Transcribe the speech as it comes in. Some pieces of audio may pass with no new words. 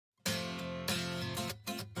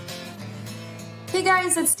Hey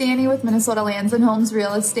guys, it's Dani with Minnesota Lands and Homes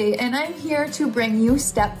Real Estate, and I'm here to bring you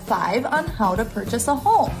step 5 on how to purchase a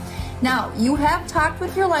home. Now, you have talked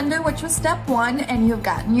with your lender, which was step 1, and you've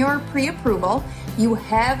gotten your pre-approval. You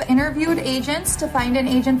have interviewed agents to find an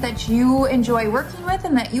agent that you enjoy working with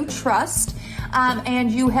and that you trust. And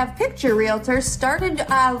you have picked your realtor, started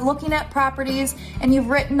looking at properties, and you've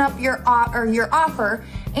written up your offer,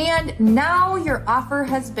 and now your offer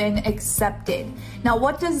has been accepted. Now,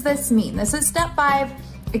 what does this mean? This is step 5,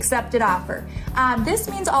 accepted offer. This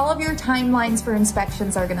means all of your timelines for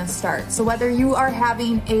inspections are gonna start. So whether you are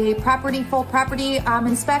having a full property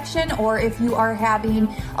inspection, or if you are having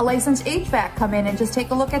a licensed HVAC come in and just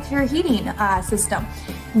take a look at your heating system,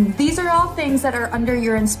 these are all things that are under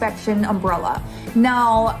your inspection umbrella.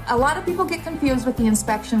 Now, a lot of people get confused with the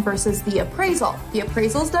inspection versus the appraisal. The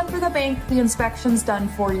appraisal is done for the bank, the inspection's done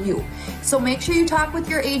for you. So make sure you talk with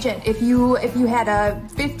your agent. If you had a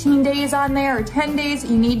 15 days on there or 10 days,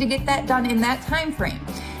 you need to get that done in that time frame.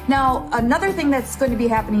 Now, another thing that's going to be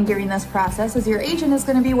happening during this process is your agent is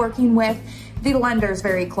going to be working with the lenders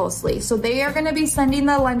very closely. So they are going to be sending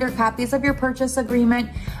the lender copies of your purchase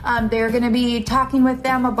agreement. They're going to be talking with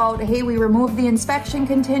them about, hey, we removed the inspection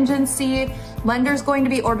contingency. Lender's going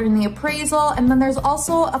to be ordering the appraisal, and then there's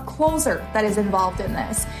also a closer that is involved in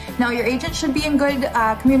this. Now, your agent should be in good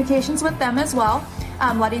communications with them as well.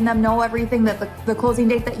 Letting them know everything, that the closing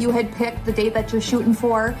date that you had picked, the date that you're shooting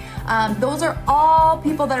for. Those are all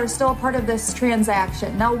people that are still a part of this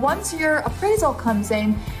transaction. Now, once your appraisal comes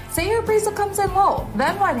in, say your appraisal comes in low,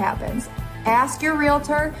 then what happens? Ask your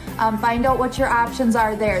realtor, find out what your options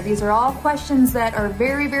are there. These are all questions that are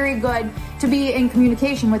very, very good to be in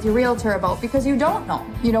communication with your realtor about, because you don't know.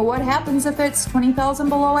 You know, what happens if it's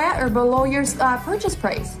 $20,000 below your purchase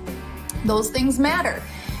price? Those things matter.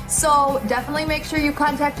 So definitely make sure you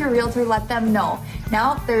contact your realtor, let them know.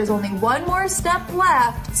 Now, there's only one more step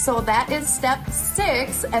left, so that is step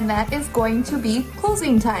 6, and that is going to be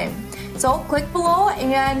closing time. So click below,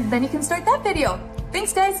 and then you can start that video.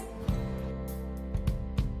 Thanks, guys.